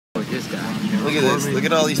this guy. Look at this. Look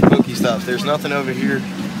at all these Pokestops. There's nothing over here.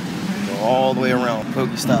 Go all the way around.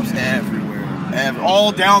 Pokestops everywhere.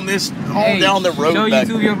 All down this, down the road. Show back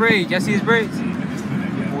YouTube your braids. Y'all see his braids?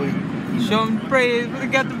 Boy. Show him the braids.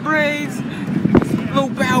 Look, got the braids. Little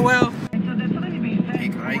Bow Wow.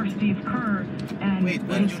 Wait,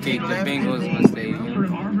 when did you take the that? Bengals Stadium. For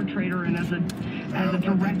an arbitrator and as a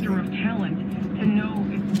director of talent to know,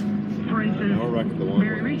 for instance,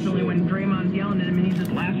 very recently when Draymond's yelling at him and he's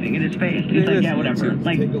just laughing in his face. He's like, yeah, whatever.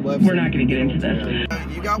 Like, we're not going to get into this.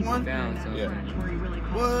 You got one? Down, so. Yeah.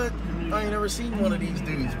 What? I ain't never seen one of these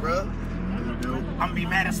dudes, bro. I'm gonna be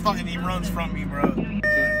mad as fuck if he runs from me, bro. He's being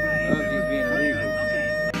illegal.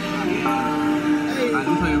 Hey.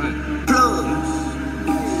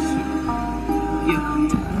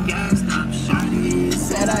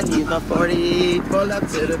 Said I need my 40, pull up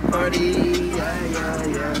to the party,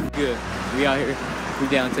 yeah. Good. We out here. We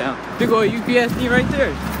downtown. Big old UPSD right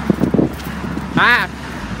there. Ah!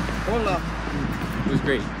 Hold up. It was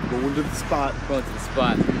great. Going to the spot. Going to the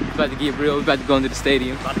spot. It's about to get real. We're about to go into the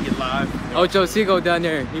stadium. About to get live. Ocho Cinco down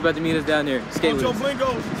there. He about to meet us down there. Skate with Ocho us.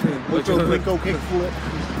 Blinko. Ocho Blinko kickflip.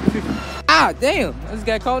 Ah, damn. This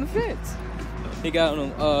guy called the fence. He got on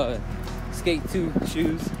them skate 2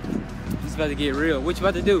 shoes. He's about to get real. What you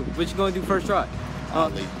about to do? What you gonna do first try?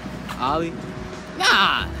 Ollie. Ollie?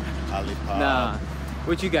 Nah. Ollie pop. Nah.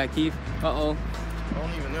 What you got, Keif? Uh-oh. I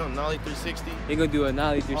don't even know. Nollie 360. He gonna do a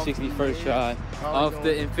Nollie 360 first try. Off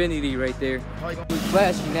the infinity right there. Gonna... He's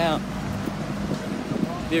flashing now.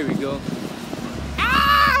 There we go.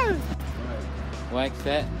 Ah! Wax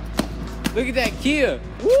that. Look at that Kia.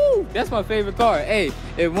 Woo! That's my favorite car. Hey,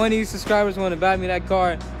 if one of you subscribers want to buy me that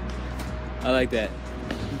car, I like that.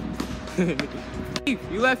 You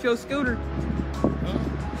left your scooter.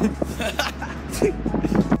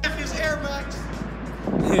 His Air Max.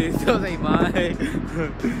 Those ain't mine.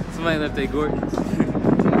 Somebody left their Gordons.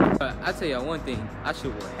 I tell y'all one thing. I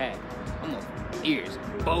should wear a hat. I'm on ears.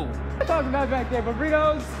 Boom. I'm talking about back there,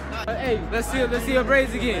 burritos. Hey, let's see your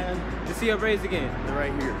braids again. Let's see your braids again. They're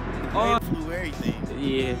right here. Flew everything.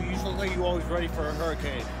 Yeah. You look like you always ready for a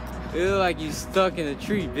hurricane. It look like you stuck in a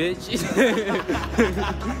tree, bitch.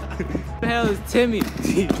 What the hell is Timmy?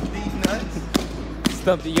 These nuts.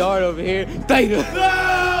 Stump the yard over here. Theta!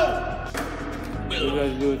 No! What you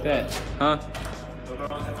guys do with that? Huh?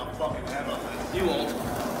 You won't.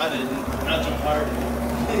 I didn't. Not your part.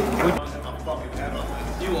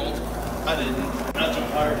 You won't. I didn't. Not your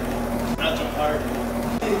part. Not your part.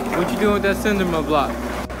 What you doing with that cinema block?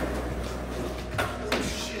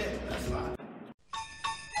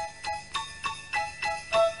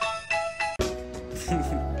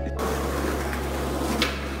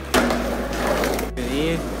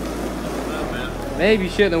 Maybe you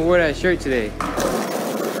shouldn't have wore that shirt today.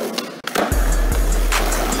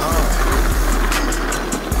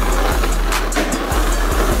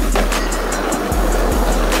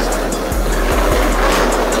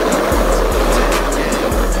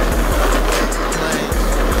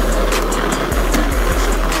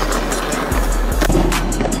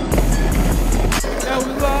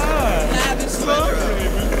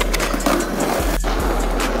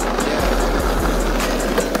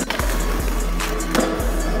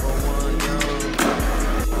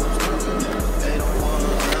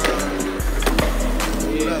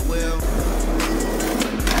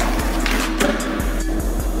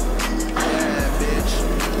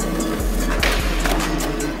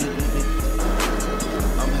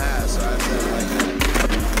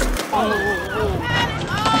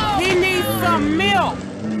 He needs some milk.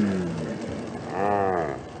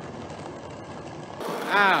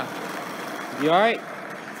 Ah. You alright?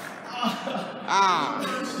 Ah.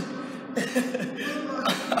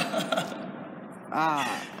 Ah.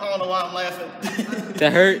 I don't know why I'm laughing.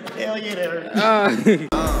 That hurt? Hell yeah, that hurt.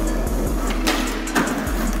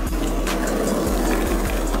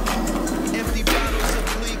 Empty bottles of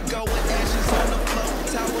Glico and ashes on the floor.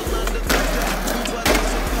 Towel under the bed. We wasn't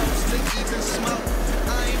supposed to even smoke.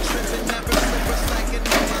 I ain't tripping, never slip a second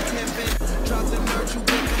on my pimpin'. Drop the nerd, you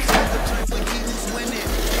win them, so the drink when he who's winning.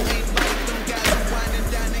 Ain't like them guys who winding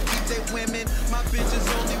down and keep their women. My bitches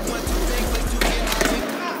only want to take like to get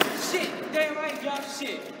high. Shit, damn right, y'all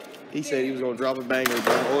shit. He said he was gonna drop a banger, but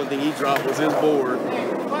the only thing he dropped was his board.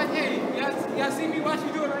 Hey, y'all see me? Watch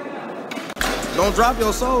me do it right now. Don't drop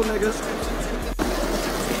your soul, niggas.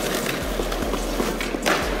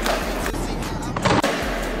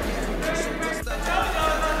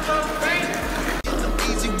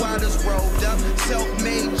 Easy waters rolled up.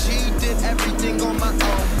 Self-made G, did everything on my own.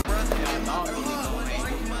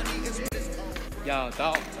 Y'all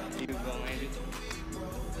thought he was gonna land it.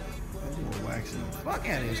 Wax Fuck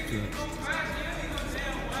out of his truck.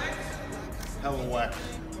 Hella whack.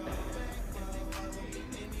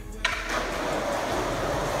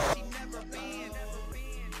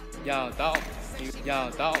 Y'all thought.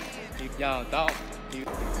 Y'all thought. Y'all thought.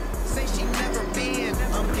 Say she never been.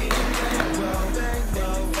 I'm getting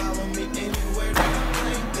bankroll. Follow me anywhere that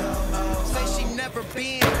I go. Say she never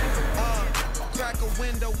been. Crack a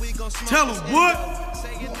window, we gon' smoke. Tell him what?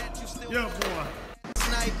 Saying that you still Yo, boy.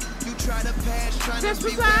 snipe. You try to pass, trying to be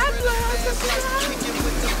Subscribe, kick it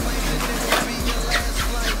with the planes and this will be your last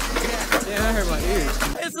flight. Yeah. Yeah, I hurt my ears.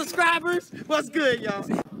 Hey, subscribers, what's good, y'all?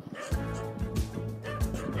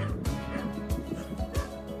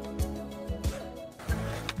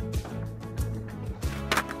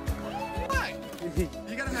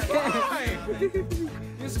 You gotta have why?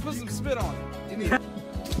 You're supposed to put some spit on it. You need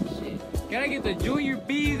Can I get the Junior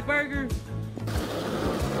B's burger?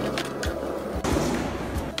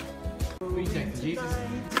 What you think, Jesus?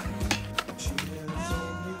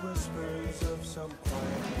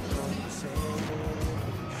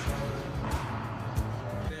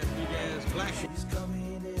 that big ass black. She's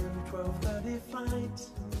coming in 12:30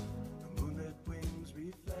 flight.